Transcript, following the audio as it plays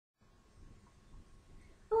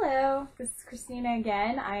This is Christina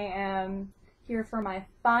again. I am here for my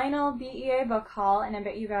final BEA book haul, and I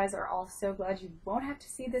bet you guys are all so glad you won't have to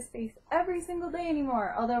see this face every single day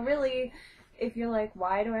anymore. Although really, if you're like,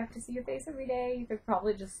 why do I have to see your face every day? You could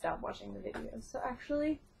probably just stop watching the videos. So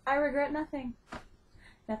actually, I regret nothing.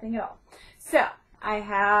 Nothing at all. So, I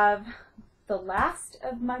have the last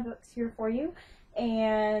of my books here for you,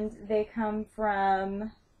 and they come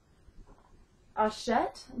from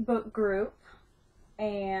Hachette book group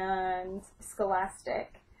and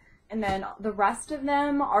Scholastic, and then the rest of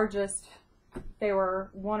them are just, they were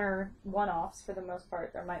one-offs for the most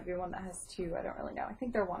part. There might be one that has two, I don't really know. I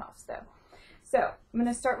think they're one-offs though. So I'm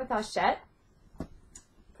going to start with Hachette.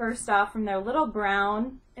 First off, from their little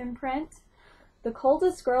brown imprint, The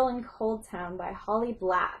Coldest Girl in Cold Town by Holly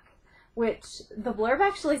Black, which the blurb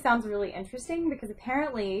actually sounds really interesting because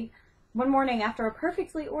apparently one morning after a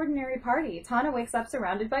perfectly ordinary party, Tana wakes up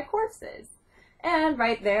surrounded by corpses. And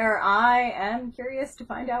right there, I am curious to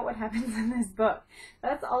find out what happens in this book.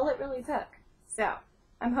 That's all it really took. So,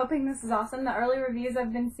 I'm hoping this is awesome. The early reviews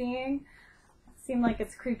I've been seeing seem like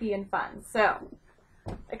it's creepy and fun. So,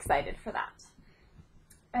 excited for that.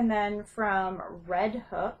 And then from Red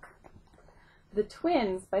Hook, The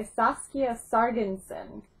Twins by Saskia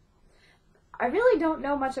Sargensen. I really don't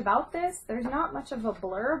know much about this. There's not much of a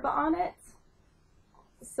blurb on it.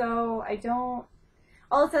 So,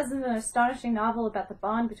 all it says is an astonishing novel about the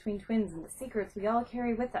bond between twins and the secrets we all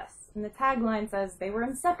carry with us. And the tagline says they were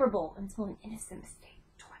inseparable until an innocent mistake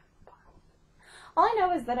twined them apart. All I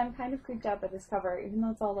know is that I'm kind of creeped out by this cover, even though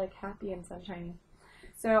it's all like happy and sunshiny.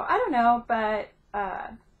 So I don't know, but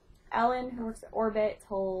Ellen, who works at Orbit,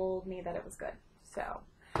 told me that it was good. So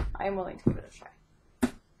I am willing to give it a try.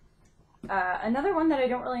 Another one that I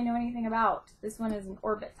don't really know anything about, this one is an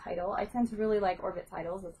Orbit title. I tend to really like Orbit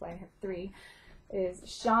titles, that's why I have 3. Is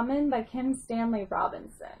Shaman by Kim Stanley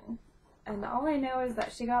Robinson. And all I know is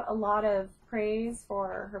that she got a lot of praise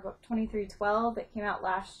for her book 2312 that came out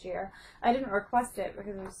last year. I didn't request it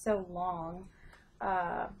because it was so long.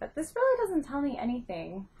 But this really doesn't tell me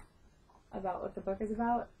anything about what the book is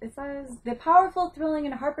about. It says, the powerful, thrilling,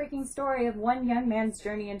 and heartbreaking story of one young man's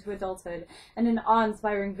journey into adulthood and an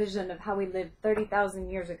awe-inspiring vision of how we lived 30,000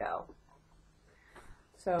 years ago.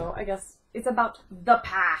 So I guess it's about the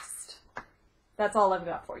past. That's all I've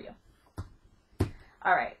got for you.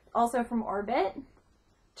 Alright, also from Orbit,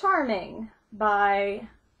 Charming by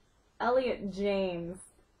Elliot James.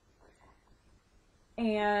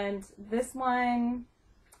 And this one,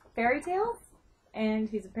 fairy tales, and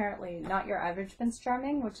he's apparently not your average Prince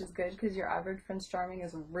Charming, which is good because your average Prince Charming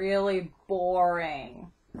is really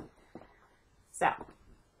boring. So,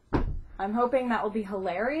 I'm hoping that will be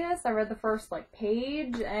hilarious. I read the first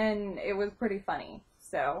page and it was pretty funny,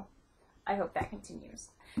 so I hope that continues.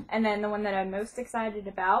 And then the one that I'm most excited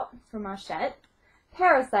about from Hachette,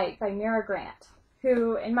 Parasite by Mira Grant,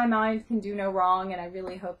 who in my mind can do no wrong, and I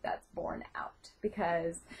really hope that's borne out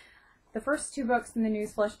because the first 2 books in the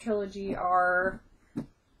Newsflesh trilogy are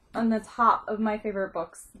on the top of my favorite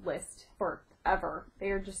books list forever.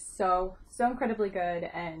 They are just so incredibly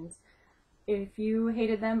good, and if you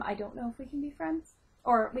hated them, I don't know if we can be friends.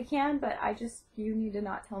 Or we can, but you need to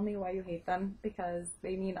not tell me why you hate them because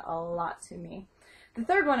they mean a lot to me. The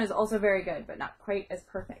third one is also very good, but not quite as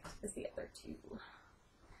perfect as the other 2.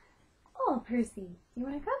 Oh, Percy, you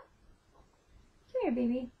want to come? Come here,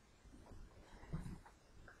 baby.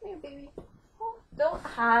 Come here, baby. Oh, don't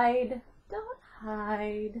hide. Don't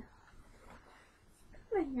hide.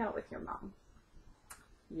 Come hang out with your mom.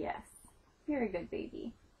 Yes, you're a good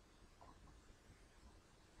baby.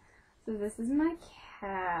 So this is my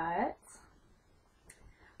cat.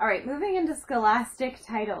 Alright, moving into Scholastic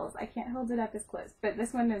titles. I can't hold it up as close, but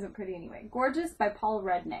this one isn't pretty anyway. Gorgeous by Paul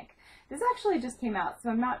Rudnick. This actually just came out,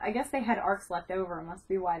 so I guess they had arcs left over, must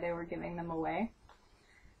be why they were giving them away.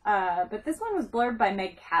 But this one was blurred by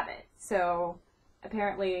Meg Cabot, so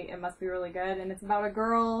apparently it must be really good, and it's about a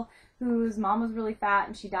girl whose mom was really fat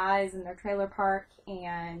and she dies in their trailer park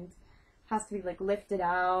and has to be lifted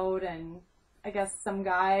out, and I guess some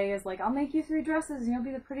guy is like, I'll make you 3 dresses and you'll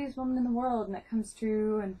be the prettiest woman in the world, and that comes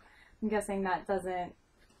true, and I'm guessing that doesn't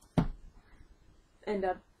end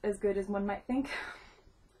up as good as one might think.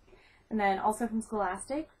 And then also from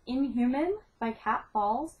Scholastic, Inhuman by Kat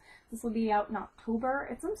Falls. This will be out in October.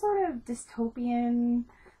 It's some sort of dystopian,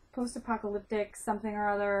 post-apocalyptic something or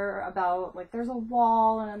other about, there's a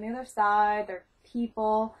wall, and on the other side there are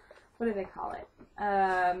people. What do they call it?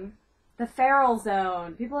 The feral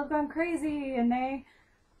zone. People have gone crazy and they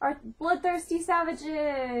are bloodthirsty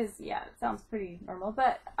savages. Yeah, it sounds pretty normal,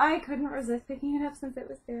 but I couldn't resist picking it up since it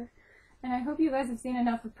was there. And I hope you guys have seen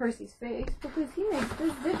enough of Percy's face because he makes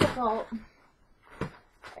this difficult.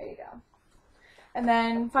 There you go. And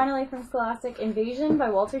then finally from Scholastic, Invasion by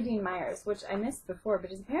Walter Dean Myers, which I missed before,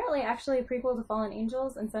 but is apparently actually a prequel to Fallen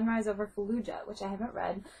Angels and Sunrise Over Fallujah, which I haven't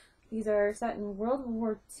read. These are set in World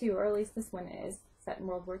War II, or at least this one is set in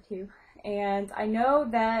World War II. And I know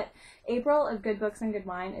that April of Good Books and Good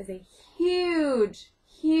Wine is a huge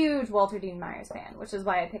Walter Dean Myers fan, which is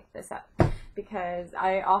why I picked this up, because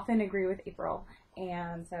I often agree with April,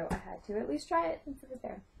 and so I had to at least try it since it was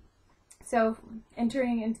there. So,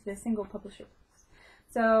 entering into the single publisher.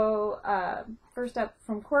 So, first up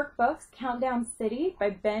from Quirk Books, Countdown City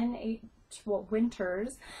by Ben H.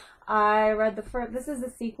 Winters. I read the first, this is a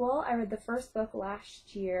sequel. I read the first book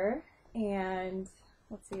last year, and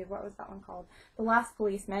let's see, what was that one called? The Last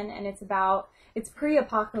Policeman, and it's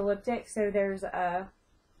pre-apocalyptic, so there's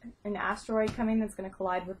an asteroid coming that's going to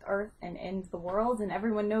collide with Earth and end the world, and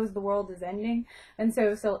everyone knows the world is ending, and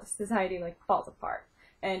so society like falls apart,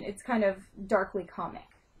 and it's kind of darkly comic.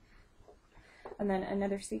 And then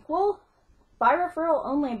another sequel, By Referral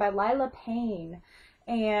Only by Lila Payne,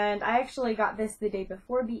 and I actually got this the day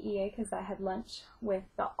before BEA because I had lunch with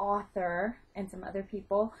the author and some other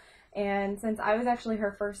people, and since I was actually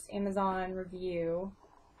her first Amazon review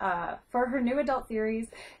for her new adult series,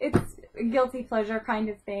 it's a guilty pleasure kind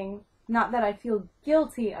of thing. Not that I feel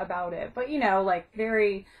guilty about it, but you know, like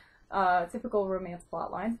very typical romance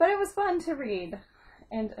plot lines. But it was fun to read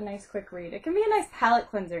and a nice quick read. It can be a nice palate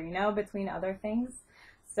cleanser, you know, between other things.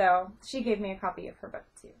 So she gave me a copy of her book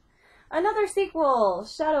too. Another sequel,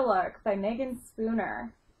 Shadowlark by Megan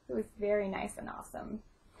Spooner. It was very nice and awesome.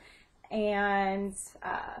 And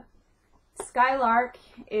Skylark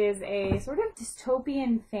is a sort of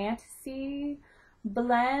dystopian fantasy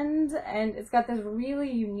blend, and it's got this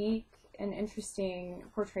really unique and interesting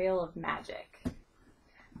portrayal of magic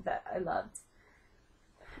that I loved.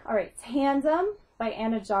 Alright, Tandem by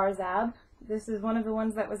Anna Jarzab. This is one of the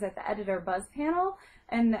ones that was at the editor buzz panel,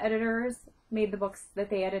 and the editors made the books that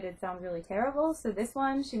they edited sound really terrible, so this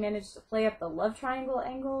one she managed to play up the love triangle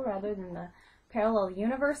angle rather than the parallel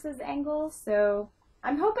universes angle, so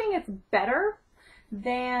I'm hoping it's better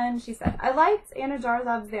than she said. I liked Anna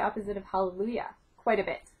Jarzab's The Opposite of Hallelujah quite a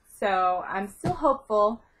bit, so I'm still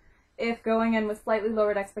hopeful if going in with slightly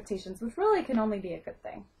lowered expectations, which really can only be a good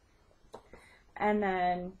thing. And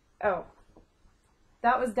then, oh,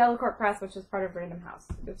 that was Delacorte Press, which is part of Random House.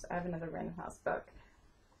 Oops, I have another Random House book.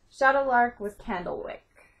 Shadowlark was Candlewick.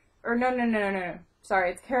 Or no.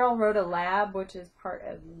 Sorry, it's Carol Rhoda Lab, which is part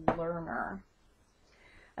of Learner.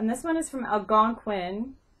 And this one is from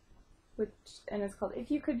Algonquin, and it's called If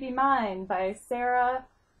You Could Be Mine by Sarah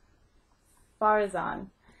Farzan.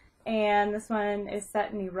 And this one is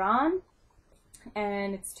set in Iran,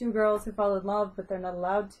 and it's two girls who fall in love, but they're not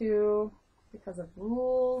allowed to because of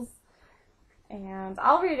rules. And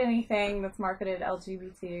I'll read anything that's marketed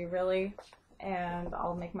LGBT, really, and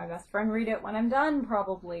I'll make my best friend read it when I'm done,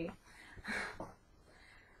 probably.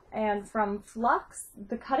 And from Flux,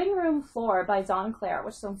 The Cutting Room Floor by Dawn Clare,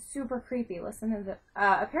 which sounds super creepy. Listen to the,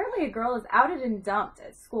 apparently a girl is outed and dumped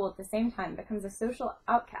at school at the same time, becomes a social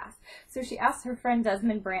outcast, so she asks her friend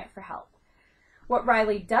Desmond Brandt for help. What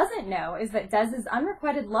Riley doesn't know is that Dez's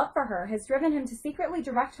unrequited love for her has driven him to secretly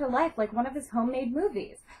direct her life like one of his homemade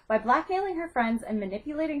movies. By blackmailing her friends and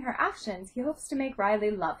manipulating her actions, he hopes to make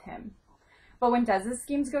Riley love him. But when Dez's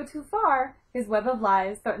schemes go too far, his web of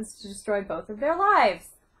lies threatens to destroy both of their lives.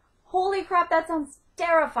 Holy crap, that sounds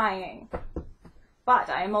terrifying. But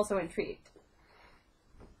I am also intrigued.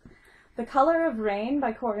 The Color of Rain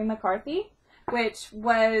by Corey McCarthy, which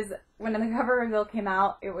was, when the cover reveal came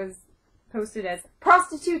out, it was posted as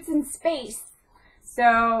Prostitutes in Space.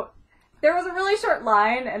 So there was a really short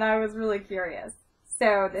line, and I was really curious.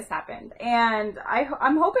 So this happened. And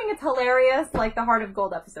I'm hoping it's hilarious, like the Heart of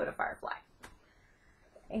Gold episode of Firefly.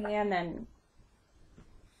 And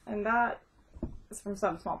that is from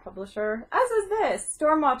some small publisher, as is this,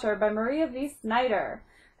 Stormwatcher by Maria V. Snyder.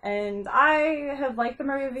 And I have liked the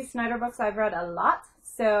Maria V. Snyder books. I've read a lot,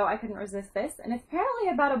 so I couldn't resist this. And it's apparently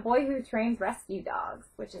about a boy who trains rescue dogs,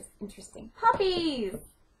 which is interesting. Puppies!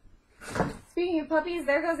 Speaking of puppies,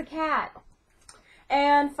 there goes a cat.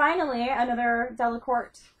 And finally, another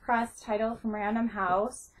Delacorte Press title from Random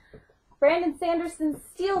House, Brandon Sanderson's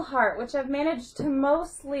Steelheart, which I've managed to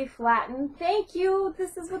mostly flatten. Thank you!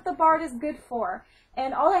 This is what the Bard is good for.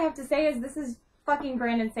 And all I have to say is this is fucking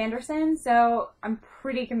Brandon Sanderson, so I'm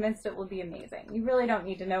pretty convinced it will be amazing. You really don't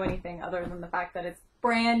need to know anything other than the fact that it's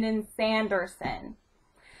Brandon Sanderson.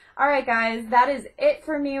 Alright guys, that is it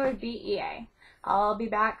for me with BEA. I'll be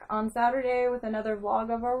back on Saturday with another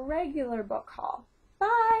vlog of a regular book haul.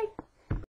 Bye!